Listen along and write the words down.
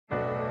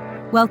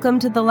Welcome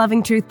to the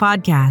Loving Truth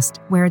Podcast,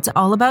 where it's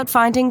all about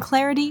finding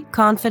clarity,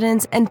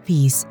 confidence, and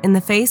peace in the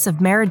face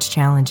of marriage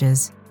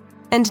challenges.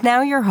 And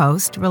now your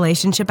host,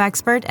 relationship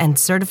expert, and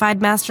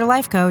certified master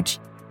life coach,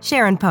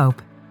 Sharon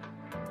Pope.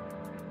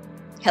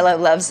 Hello,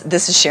 loves.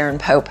 This is Sharon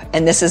Pope,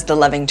 and this is The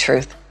Loving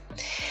Truth.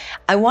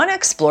 I want to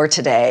explore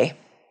today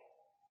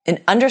an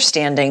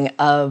understanding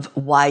of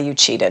why you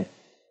cheated.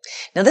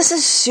 Now, this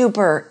is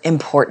super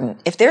important.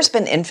 If there's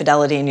been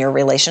infidelity in your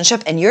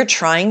relationship and you're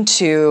trying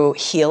to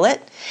heal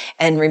it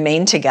and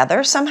remain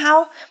together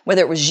somehow,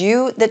 whether it was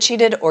you that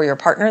cheated or your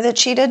partner that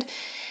cheated,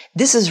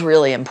 this is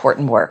really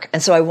important work.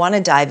 And so I want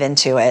to dive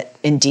into it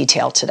in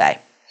detail today.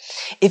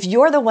 If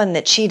you're the one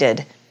that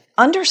cheated,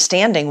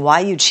 understanding why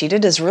you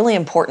cheated is really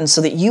important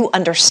so that you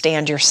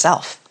understand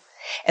yourself.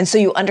 And so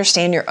you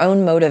understand your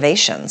own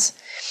motivations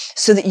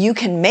so that you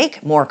can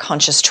make more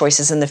conscious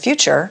choices in the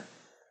future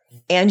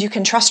and you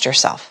can trust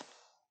yourself,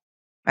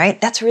 right?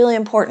 That's really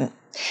important.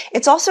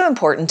 It's also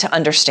important to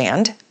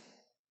understand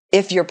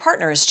if your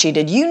partner has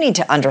cheated, you need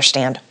to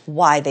understand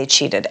why they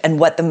cheated and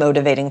what the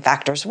motivating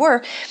factors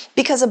were,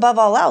 because above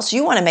all else,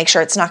 you want to make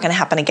sure it's not going to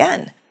happen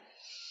again.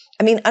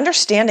 I mean,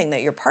 understanding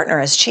that your partner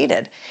has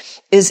cheated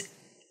is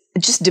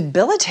just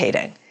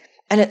debilitating,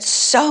 and it's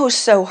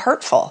so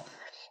hurtful.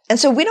 And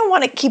so we don't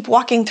want to keep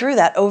walking through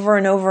that over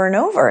and over and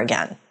over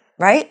again,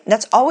 right?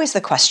 That's always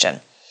the question.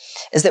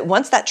 Is that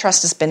once that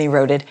trust has been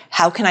eroded,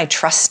 how can I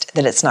trust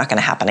that it's not going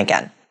to happen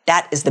again?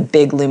 That is the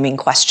big looming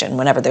question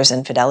whenever there's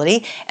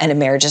infidelity and a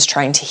marriage is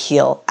trying to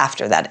heal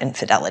after that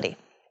infidelity.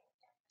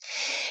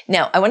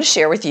 Now, I want to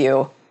share with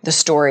you the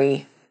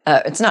story.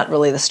 It's not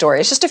really the story.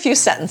 It's just a few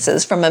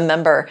sentences from a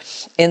member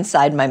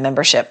inside my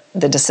membership,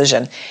 The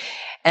Decision.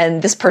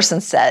 And this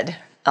person said,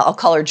 I'll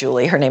call her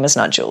Julie. Her name is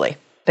not Julie,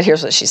 but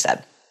here's what she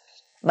said.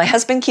 My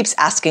husband keeps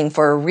asking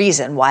for a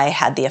reason why I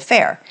had the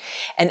affair.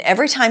 And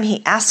every time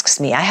he asks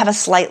me, I have a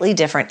slightly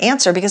different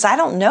answer because I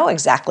don't know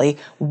exactly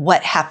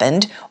what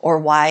happened or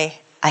why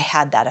I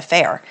had that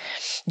affair.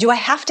 Do I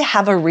have to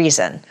have a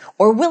reason,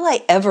 or will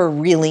I ever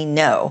really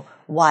know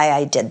why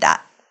I did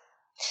that?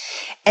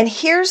 And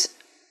here's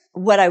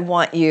what I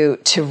want you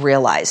to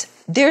realize.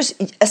 There's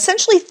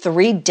essentially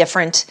three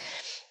different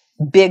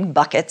big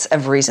buckets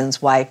of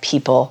reasons why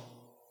people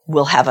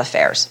will have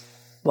affairs,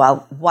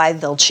 why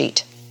they'll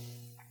cheat.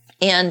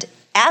 And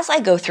as I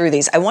go through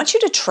these, I want you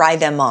to try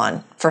them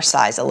on for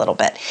size a little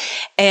bit.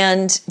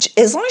 And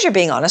as long as you're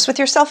being honest with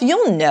yourself,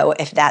 you'll know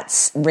if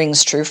that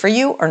rings true for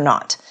you or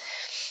not.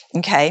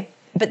 Okay?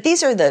 But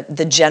these are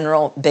the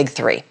general big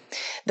three.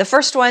 The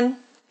first one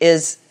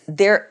is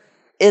there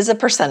is a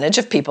percentage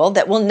of people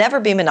that will never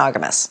be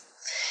monogamous.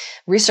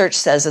 Research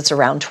says it's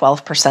around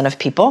 12% of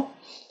people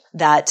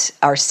that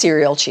are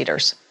serial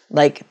cheaters.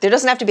 Like, there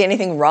doesn't have to be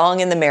anything wrong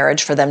in the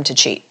marriage for them to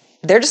cheat.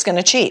 They're just going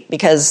to cheat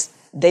because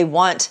they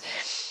want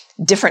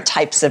different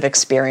types of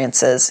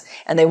experiences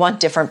and they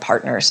want different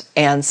partners.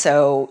 And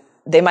so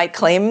they might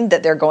claim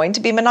that they're going to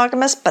be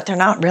monogamous, but they're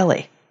not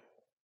really.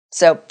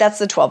 So that's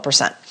the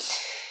 12%.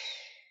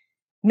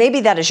 Maybe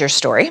that is your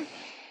story.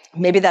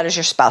 Maybe that is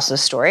your spouse's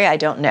story. I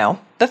don't know.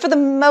 But for the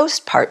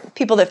most part,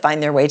 people that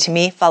find their way to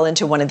me fall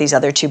into one of these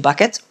other two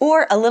buckets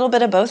or a little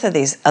bit of both of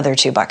these other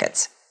two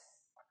buckets.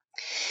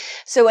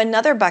 So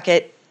another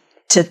bucket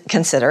to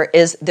consider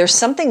is there's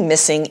something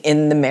missing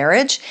in the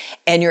marriage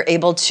and you're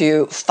able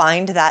to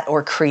find that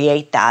or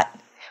create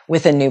that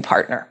with a new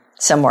partner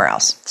somewhere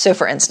else. So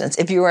for instance,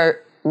 if you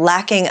are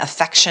lacking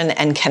affection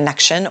and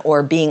connection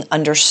or being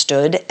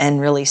understood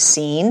and really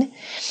seen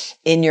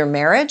in your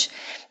marriage,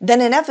 then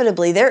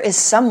inevitably there is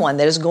someone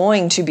that is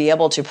going to be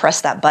able to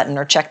press that button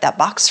or check that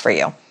box for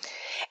you.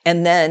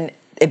 And then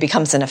it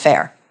becomes an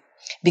affair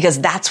because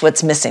that's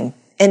what's missing.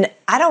 And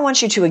I don't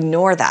want you to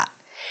ignore that.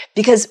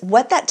 Because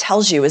what that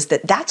tells you is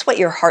that that's what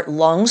your heart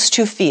longs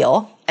to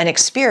feel and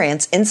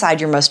experience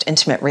inside your most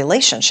intimate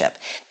relationship.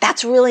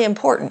 That's really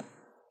important.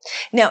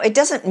 Now, it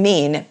doesn't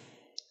mean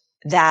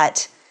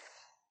that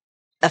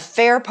a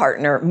fair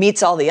partner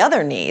meets all the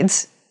other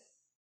needs,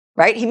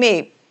 right? He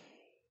may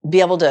be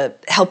able to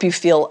help you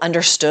feel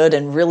understood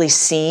and really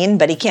seen,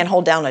 but he can't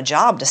hold down a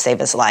job to save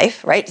his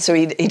life, right? So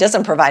he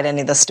doesn't provide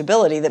any of the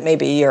stability that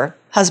maybe your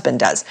husband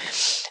does.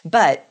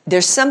 But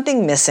there's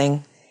something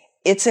missing.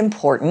 It's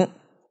important.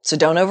 So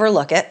don't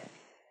overlook it.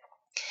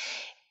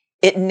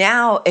 It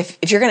now, if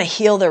you're going to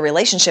heal the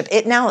relationship,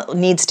 it now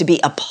needs to be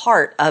a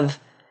part of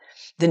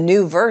the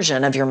new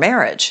version of your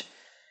marriage.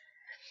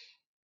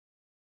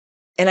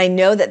 And I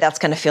know that that's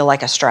going to feel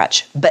like a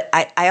stretch, but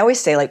I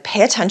always say, like,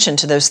 pay attention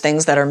to those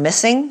things that are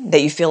missing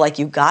that you feel like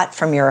you got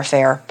from your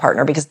affair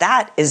partner, because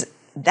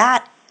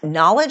that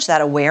knowledge, that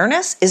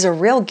awareness is a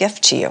real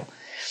gift to you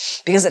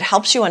because it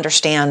helps you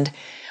understand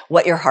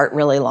what your heart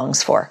really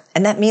longs for.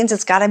 And that means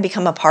it's got to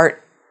become a part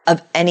of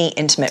any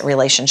intimate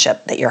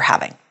relationship that you're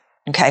having,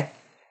 okay?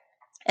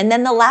 And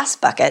then the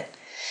last bucket,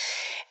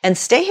 and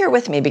stay here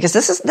with me because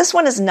this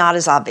one is not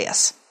as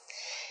obvious.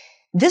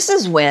 This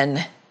is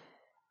when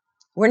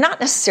we're not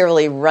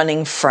necessarily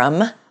running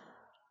from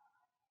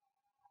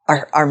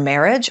our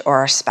marriage or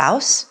our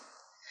spouse.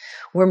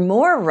 We're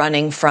more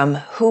running from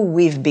who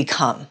we've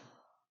become.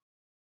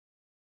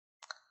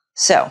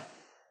 So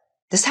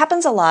this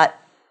happens a lot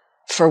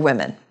for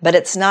women, but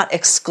it's not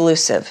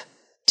exclusive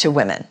to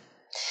women.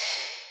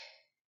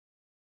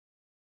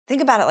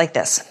 Think about it like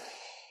this.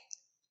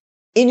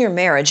 In your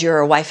marriage, you're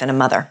a wife and a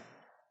mother.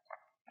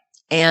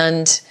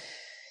 And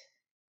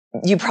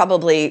you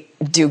probably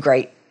do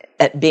great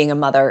at being a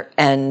mother,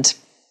 and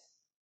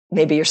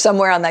maybe you're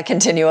somewhere on that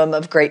continuum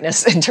of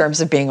greatness in terms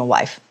of being a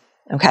wife,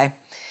 okay?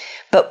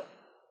 But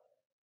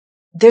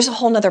there's a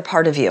whole nother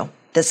part of you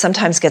that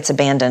sometimes gets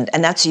abandoned,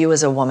 and that's you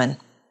as a woman.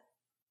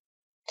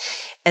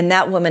 And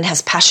that woman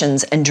has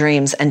passions and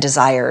dreams and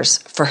desires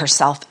for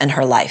herself and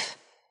her life.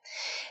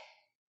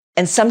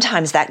 And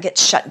sometimes that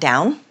gets shut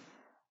down,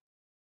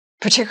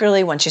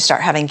 particularly once you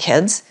start having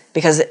kids,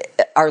 because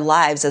our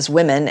lives as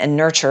women and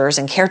nurturers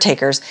and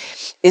caretakers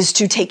is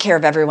to take care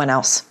of everyone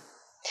else.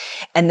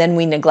 And then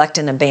we neglect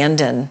and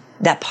abandon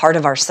that part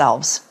of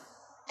ourselves.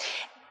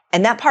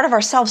 And that part of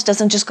ourselves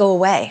doesn't just go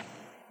away.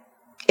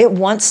 It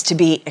wants to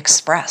be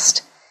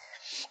expressed.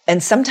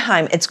 And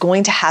sometimes it's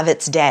going to have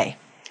its day.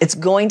 It's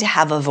going to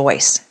have a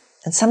voice.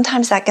 And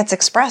sometimes that gets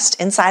expressed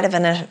inside of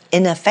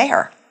an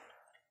affair.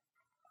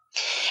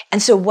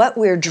 And so what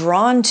we're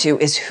drawn to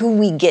is who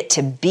we get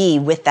to be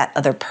with that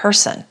other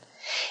person,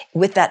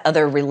 with that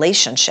other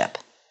relationship,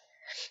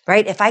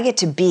 right? If I get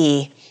to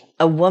be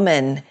a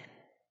woman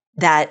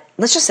that,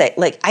 let's just say,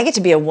 like, I get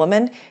to be a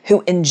woman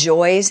who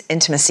enjoys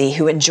intimacy,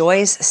 who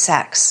enjoys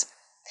sex.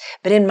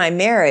 But in my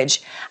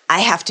marriage, I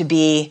have to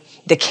be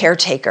the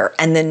caretaker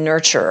and the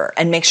nurturer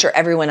and make sure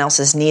everyone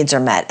else's needs are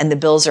met and the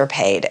bills are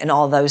paid and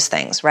all those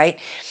things, right?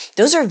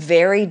 Those are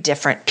very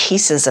different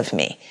pieces of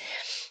me.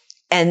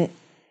 And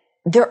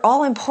they're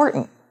all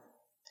important,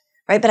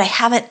 right? But I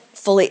haven't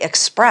fully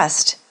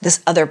expressed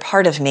this other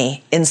part of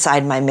me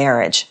inside my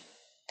marriage.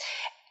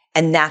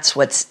 And that's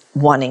what's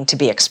wanting to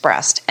be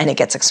expressed. And it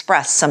gets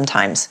expressed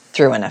sometimes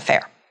through an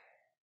affair.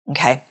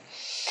 Okay?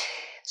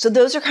 So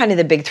those are kind of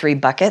the big three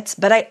buckets.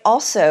 But I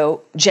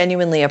also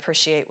genuinely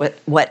appreciate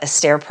what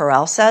Esther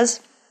Perel says,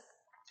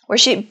 where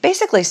she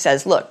basically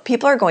says, look,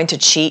 people are going to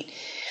cheat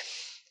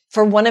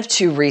for one of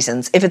two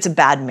reasons. If it's a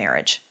bad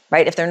marriage,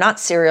 right? If they're not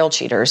serial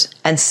cheaters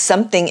and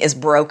something is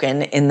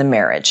broken in the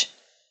marriage,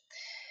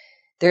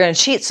 they're going to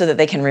cheat so that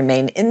they can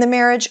remain in the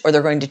marriage, or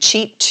they're going to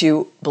cheat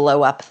to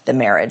blow up the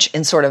marriage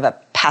in sort of a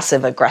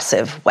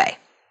passive-aggressive way,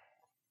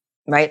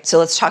 right? So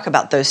let's talk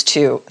about those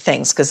two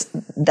things, because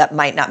that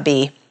might not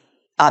be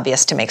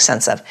obvious to make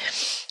sense of.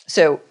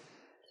 So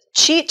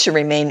cheat to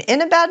remain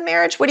in a bad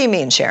marriage? What do you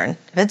mean, Sharon?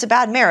 If it's a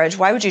bad marriage,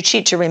 why would you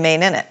cheat to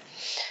remain in it?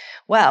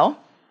 Well,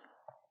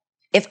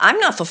 if I'm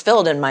not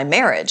fulfilled in my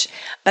marriage,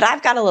 but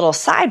I've got a little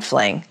side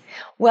fling,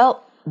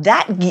 well,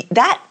 that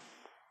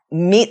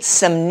meets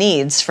some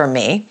needs for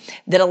me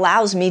that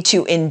allows me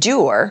to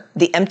endure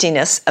the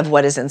emptiness of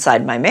what is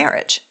inside my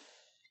marriage.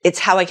 It's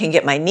how I can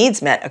get my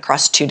needs met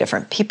across two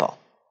different people,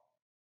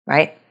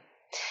 right?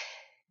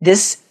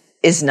 This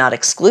is not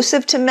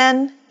exclusive to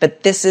men,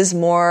 but this is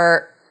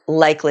more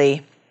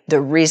likely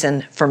the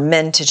reason for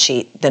men to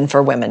cheat than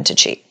for women to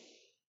cheat.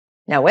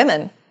 Now,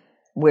 women,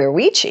 where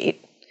we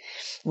cheat,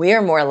 we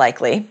are more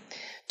likely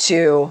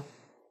to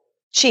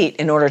cheat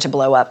in order to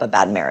blow up a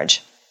bad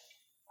marriage,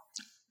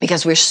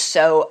 because we're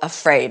so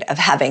afraid of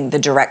having the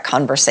direct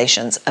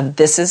conversations of,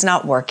 this is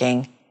not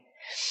working.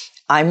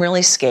 I'm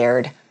really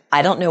scared.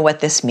 I don't know what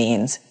this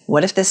means.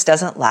 What if this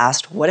doesn't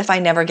last? What if I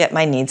never get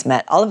my needs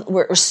met?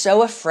 We're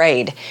so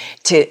afraid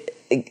to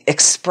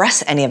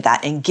express any of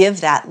that and give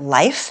that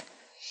life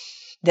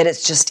that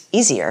it's just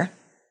easier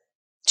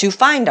to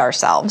find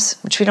ourselves,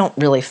 which we don't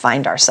really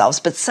find ourselves,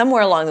 but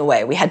somewhere along the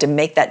way, we had to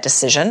make that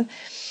decision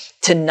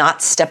to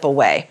not step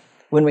away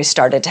when we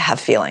started to have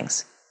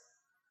feelings,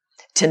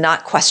 to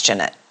not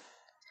question it,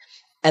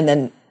 and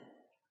then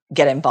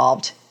get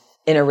involved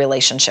in a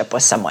relationship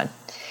with someone.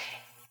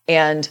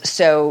 And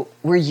so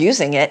we're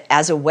using it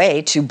as a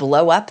way to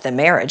blow up the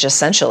marriage,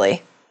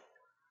 essentially,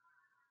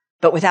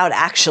 but without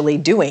actually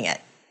doing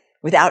it,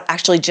 without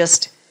actually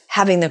just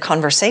having the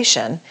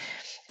conversation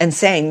and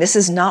saying, this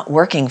is not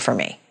working for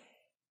me,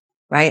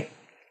 right?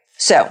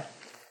 So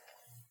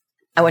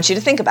I want you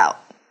to think about,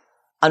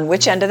 on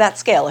which end of that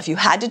scale, if you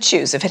had to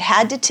choose, if it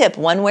had to tip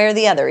one way or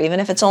the other, even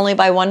if it's only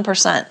by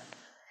 1%,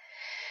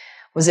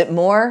 was it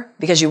more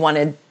because you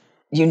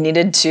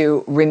needed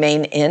to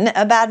remain in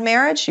a bad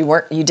marriage?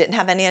 You didn't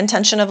have any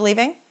intention of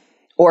leaving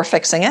or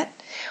fixing it?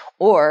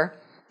 Or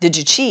did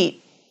you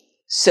cheat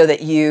so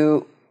that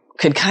you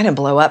could kind of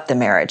blow up the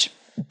marriage,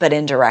 but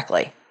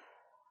indirectly,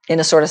 in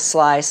a sort of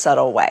sly,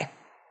 subtle way?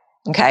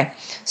 Okay,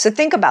 so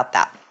think about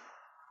that.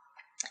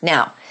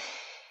 Now,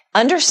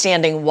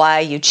 understanding why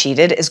you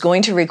cheated is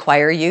going to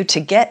require you to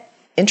get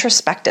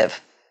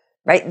introspective,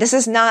 right? This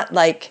is not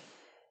like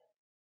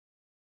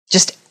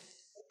just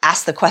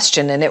ask the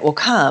question and it will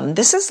come.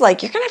 This is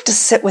like, you're going to have to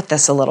sit with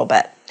this a little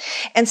bit.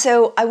 And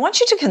so I want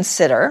you to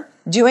consider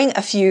doing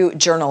a few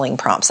journaling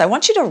prompts. I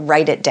want you to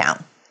write it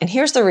down. And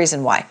here's the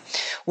reason why.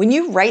 When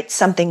you write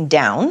something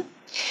down,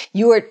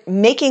 you are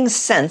making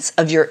sense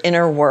of your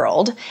inner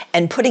world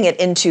and putting it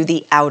into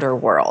the outer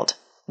world,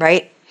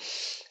 right?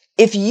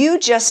 If you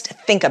just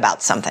think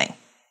about something,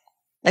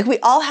 like we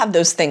all have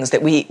those things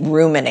that we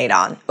ruminate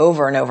on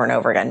over and over and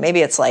over again.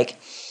 Maybe it's like,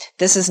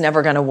 this is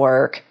never going to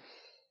work.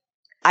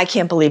 I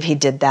can't believe he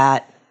did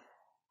that.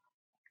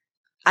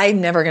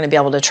 I'm never going to be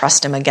able to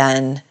trust him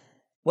again.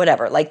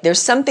 Whatever. Like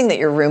there's something that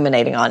you're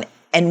ruminating on.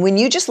 And when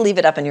you just leave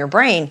it up in your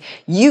brain,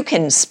 you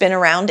can spin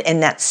around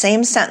in that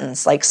same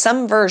sentence, like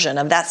some version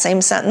of that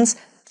same sentence,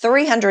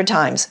 300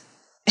 times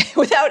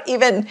without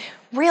even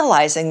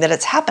realizing that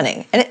it's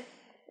happening. And it,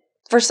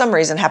 for some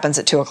reason, happens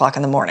at 2:00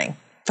 in the morning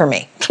for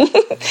me.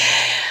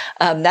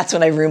 That's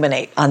when I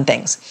ruminate on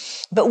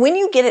things. But when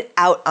you get it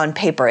out on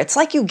paper, it's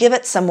like you give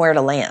it somewhere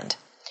to land.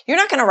 You're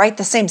not going to write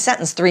the same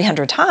sentence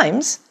 300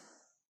 times.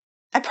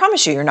 I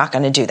promise you're not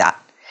going to do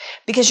that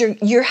because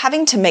you're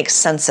having to make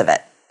sense of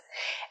it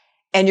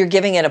and you're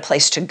giving it a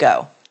place to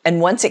go. And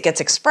once it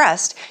gets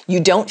expressed, you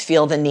don't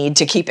feel the need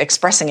to keep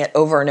expressing it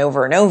over and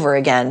over and over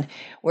again.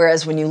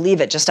 Whereas when you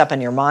leave it just up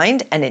in your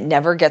mind and it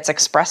never gets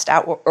expressed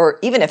out, or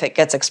even if it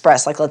gets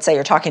expressed, like let's say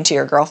you're talking to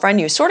your girlfriend,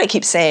 you sort of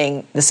keep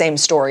saying the same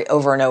story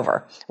over and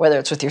over, whether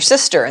it's with your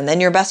sister and then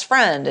your best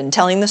friend and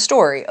telling the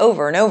story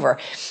over and over.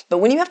 But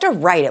when you have to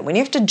write it, when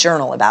you have to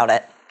journal about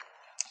it,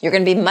 you're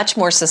going to be much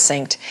more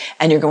succinct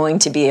and you're going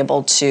to be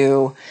able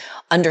to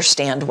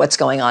understand what's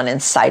going on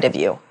inside of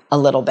you a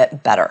little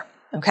bit better.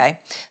 Okay,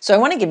 so I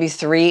want to give you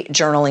 3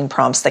 journaling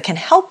prompts that can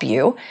help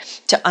you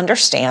to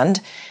understand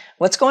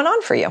what's going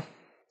on for you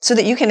so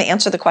that you can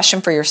answer the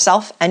question for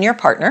yourself and your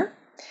partner,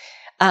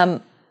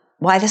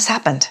 why this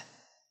happened.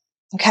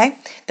 Okay,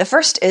 the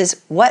first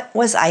is, what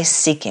was I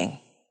seeking?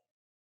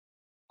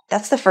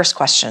 That's the first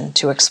question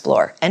to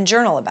explore and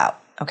journal about.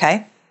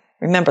 Okay,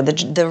 remember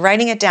the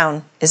writing it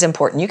down is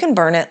important. You can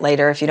burn it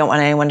later if you don't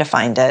want anyone to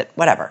find it,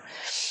 whatever,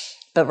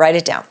 but write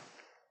it down.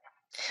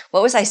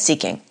 What was I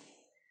seeking?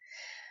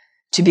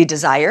 To be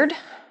desired,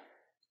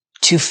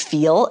 to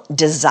feel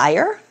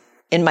desire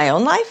in my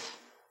own life,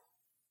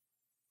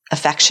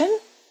 affection,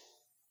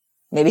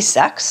 maybe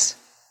sex,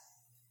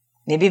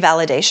 maybe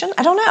validation.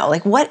 I don't know.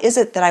 Like, what is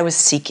it that I was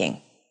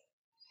seeking?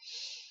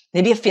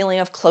 Maybe a feeling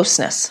of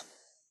closeness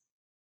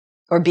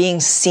or being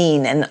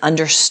seen and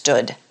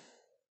understood.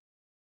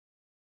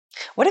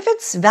 What if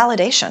it's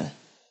validation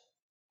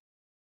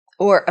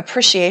or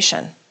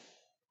appreciation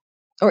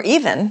or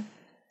even,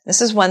 this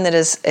is one that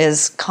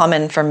is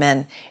common for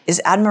men,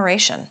 is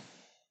admiration,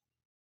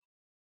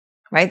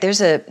 right? There's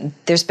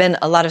been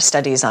a lot of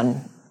studies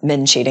on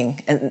men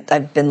cheating, and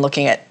I've been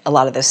looking at a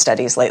lot of those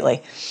studies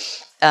lately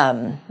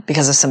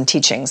because of some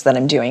teachings that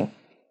I'm doing.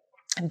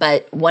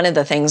 But one of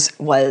the things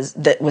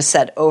that was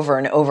said over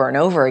and over and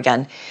over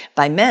again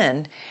by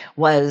men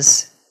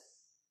was,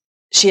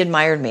 she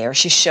admired me or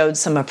she showed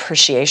some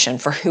appreciation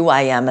for who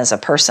I am as a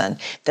person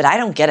that I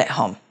don't get at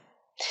home.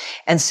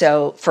 And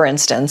so, for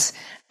instance,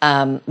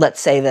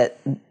 let's say that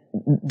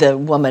the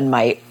woman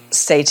might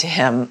say to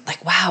him,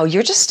 like, wow,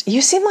 you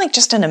seem like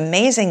just an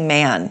amazing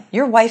man.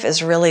 Your wife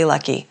is really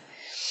lucky.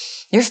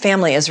 Your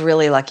family is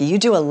really lucky. You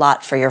do a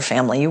lot for your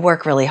family. You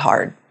work really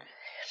hard.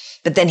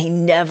 But then he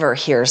never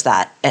hears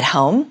that at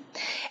home.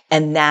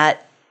 And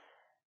that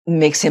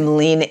makes him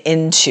lean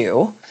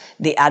into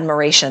the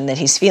admiration that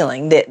he's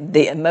feeling,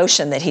 the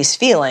emotion that he's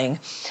feeling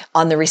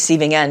on the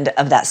receiving end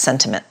of that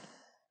sentiment,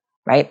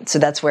 right? So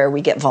that's where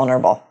we get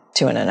vulnerable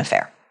to an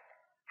affair.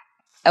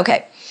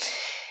 Okay,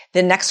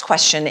 the next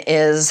question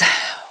is,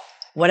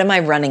 what am I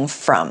running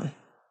from?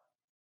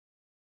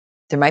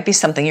 There might be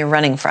something you're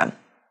running from.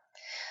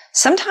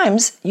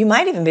 Sometimes you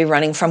might even be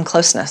running from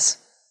closeness.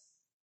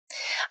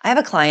 I have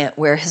a client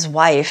where his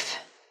wife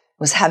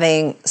was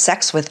having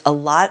sex with a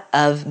lot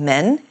of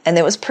men, and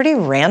it was pretty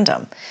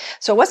random.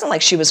 So it wasn't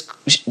like she was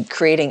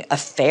creating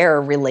affair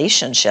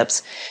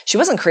relationships. She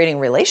wasn't creating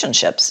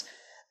relationships,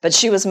 but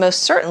she was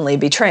most certainly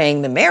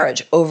betraying the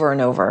marriage over and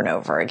over and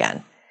over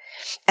again.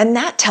 And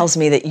that tells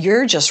me that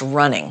you're just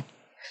running.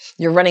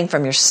 You're running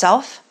from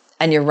yourself,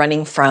 and you're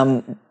running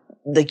from,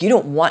 like, you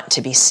don't want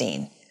to be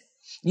seen.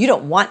 You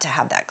don't want to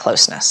have that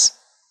closeness.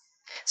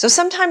 So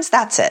sometimes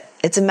that's it.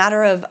 It's a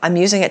matter of, I'm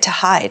using it to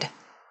hide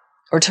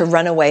or to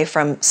run away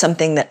from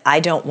something that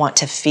I don't want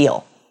to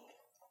feel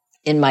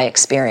in my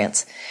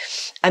experience.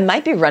 I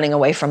might be running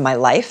away from my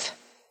life,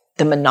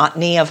 the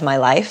monotony of my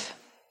life,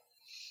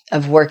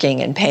 of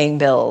working and paying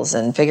bills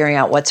and figuring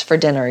out what's for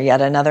dinner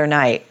yet another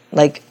night.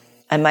 Like,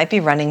 I might be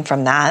running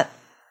from that.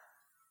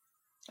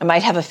 I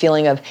might have a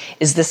feeling of,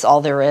 is this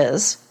all there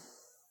is?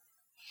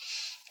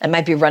 I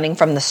might be running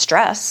from the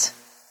stress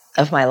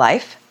of my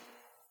life.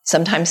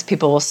 Sometimes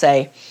people will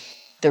say,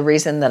 the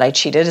reason that I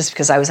cheated is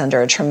because I was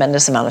under a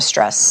tremendous amount of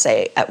stress,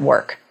 say at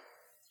work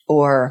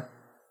or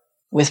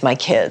with my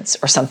kids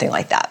or something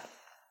like that.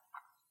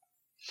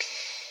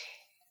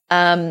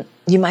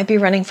 You might be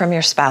running from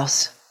your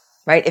spouse,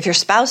 right? If your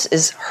spouse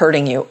is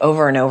hurting you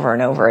over and over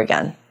and over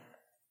again,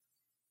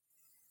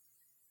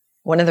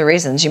 one of the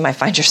reasons you might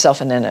find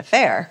yourself in an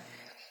affair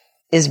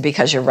is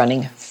because you're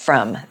running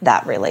from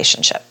that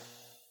relationship.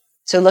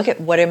 So look at,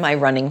 what am I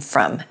running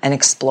from, and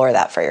explore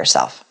that for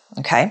yourself,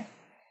 okay?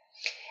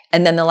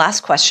 And then the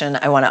last question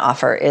I want to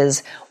offer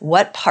is,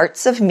 what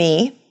parts of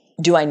me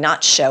do I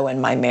not show in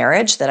my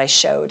marriage that I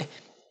showed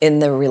in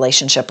the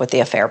relationship with the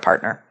affair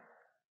partner?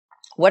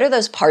 What are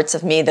those parts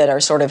of me that are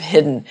sort of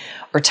hidden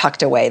or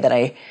tucked away that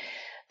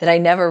I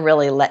never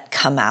really let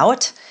come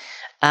out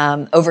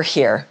over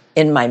here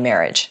in my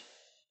marriage?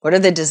 What are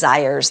the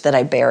desires that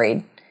I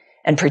buried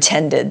and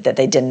pretended that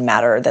they didn't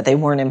matter, that they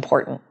weren't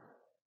important,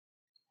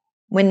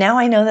 when now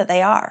I know that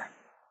they are?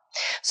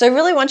 So I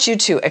really want you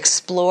to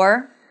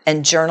explore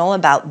and journal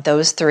about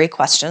those 3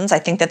 questions. I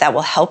think that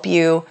will help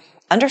you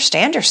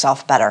understand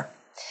yourself better.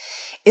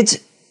 It's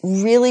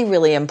really,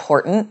 really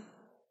important.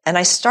 And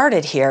I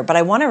started here, but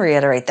I want to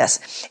reiterate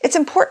this. It's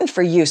important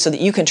for you so that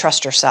you can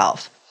trust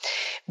yourself.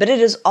 But it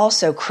is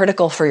also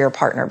critical for your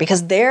partner,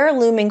 because their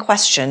looming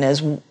question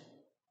is,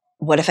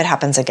 what if it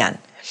happens again?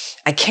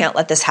 I can't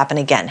let this happen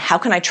again. How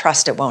can I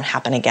trust it won't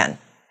happen again?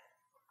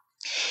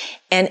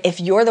 And if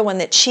you're the one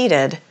that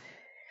cheated,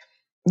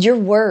 your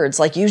words,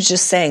 like you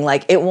just saying,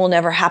 like, it will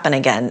never happen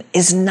again,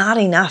 is not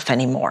enough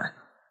anymore,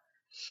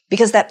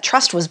 because that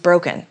trust was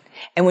broken.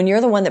 And when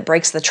you're the one that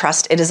breaks the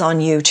trust, it is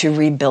on you to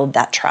rebuild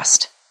that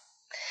trust.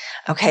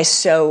 Okay,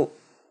 so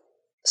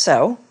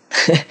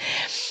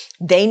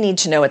they need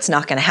to know it's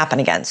not going to happen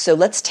again. So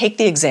let's take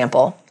the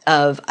example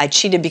of I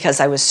cheated because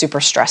I was super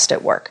stressed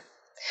at work.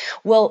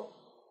 Well,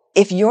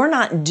 if you're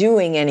not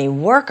doing any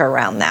work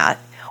around that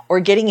or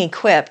getting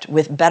equipped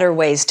with better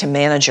ways to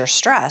manage your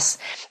stress,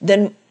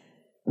 then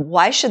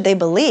why should they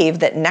believe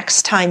that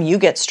next time you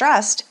get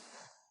stressed,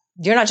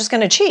 you're not just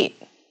going to cheat?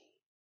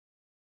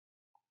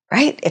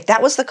 Right? If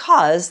that was the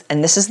cause,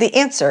 and this is the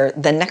answer,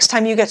 then next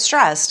time you get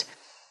stressed,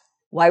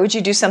 why would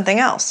you do something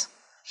else?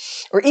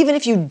 Or even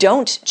if you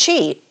don't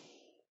cheat,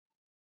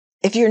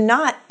 if you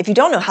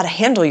don't know how to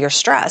handle your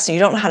stress and you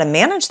don't know how to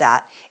manage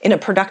that in a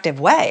productive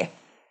way,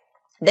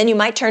 then you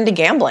might turn to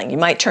gambling, you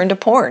might turn to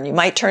porn, you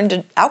might turn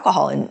to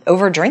alcohol and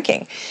over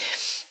drinking.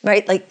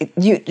 Right? Like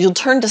you'll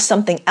turn to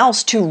something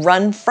else to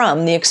run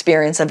from the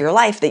experience of your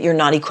life that you're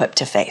not equipped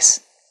to face.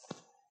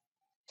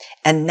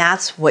 And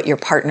that's what your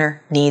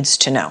partner needs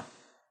to know,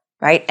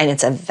 right? And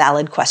it's a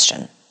valid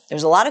question.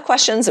 There's a lot of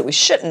questions that we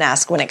shouldn't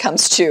ask when it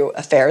comes to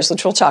affairs,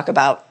 which we'll talk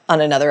about on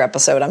another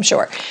episode, I'm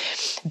sure.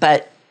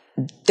 But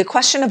the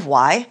question of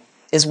why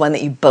is one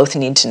that you both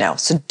need to know.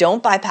 So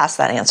don't bypass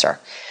that answer.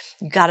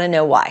 You got to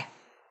know why,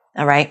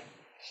 all right?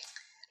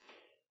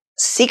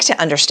 Seek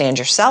to understand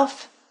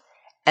yourself,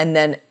 and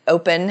then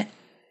open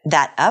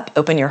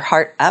your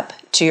heart up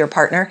to your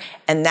partner.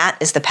 And that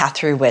is the path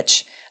through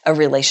which a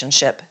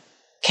relationship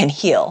can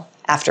heal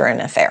after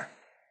an affair.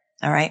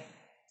 All right?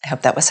 I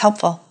hope that was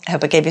helpful. I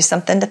hope it gave you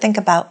something to think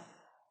about.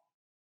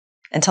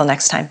 Until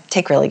next time,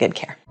 take really good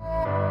care.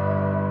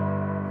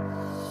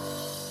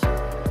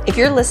 If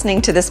you're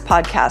listening to this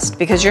podcast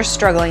because you're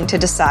struggling to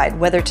decide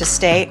whether to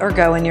stay or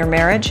go in your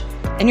marriage,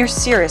 and you're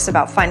serious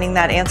about finding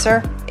that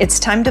answer, it's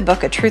time to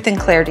book a Truth and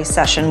Clarity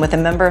session with a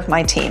member of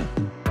my team.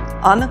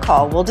 On the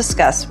call, we'll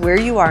discuss where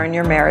you are in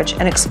your marriage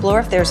and explore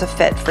if there's a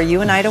fit for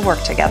you and I to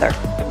work together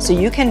so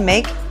you can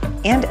make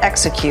and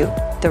execute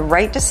the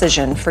right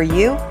decision for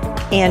you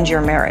and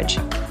your marriage.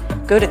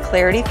 Go to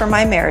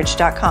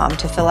clarityformymarriage.com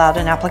to fill out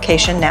an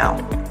application now.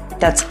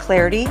 That's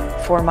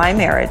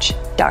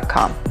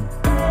clarityformymarriage.com.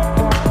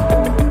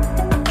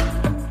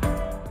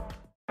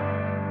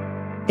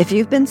 If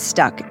you've been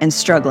stuck and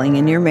struggling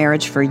in your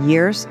marriage for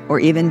years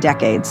or even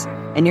decades,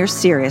 and you're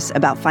serious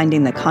about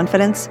finding the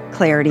confidence,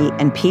 clarity,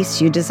 and peace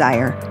you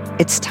desire,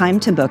 it's time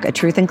to book a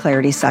Truth and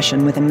Clarity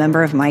session with a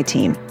member of my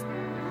team.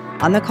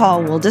 On the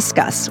call, we'll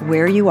discuss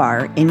where you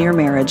are in your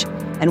marriage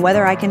and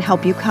whether I can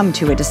help you come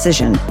to a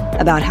decision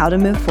about how to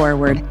move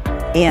forward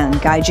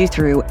and guide you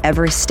through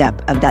every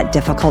step of that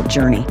difficult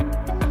journey.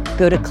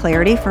 Go to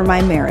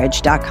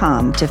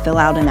clarityformymarriage.com to fill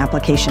out an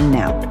application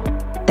now.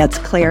 That's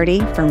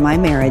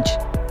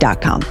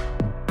clarityformymarriage.com.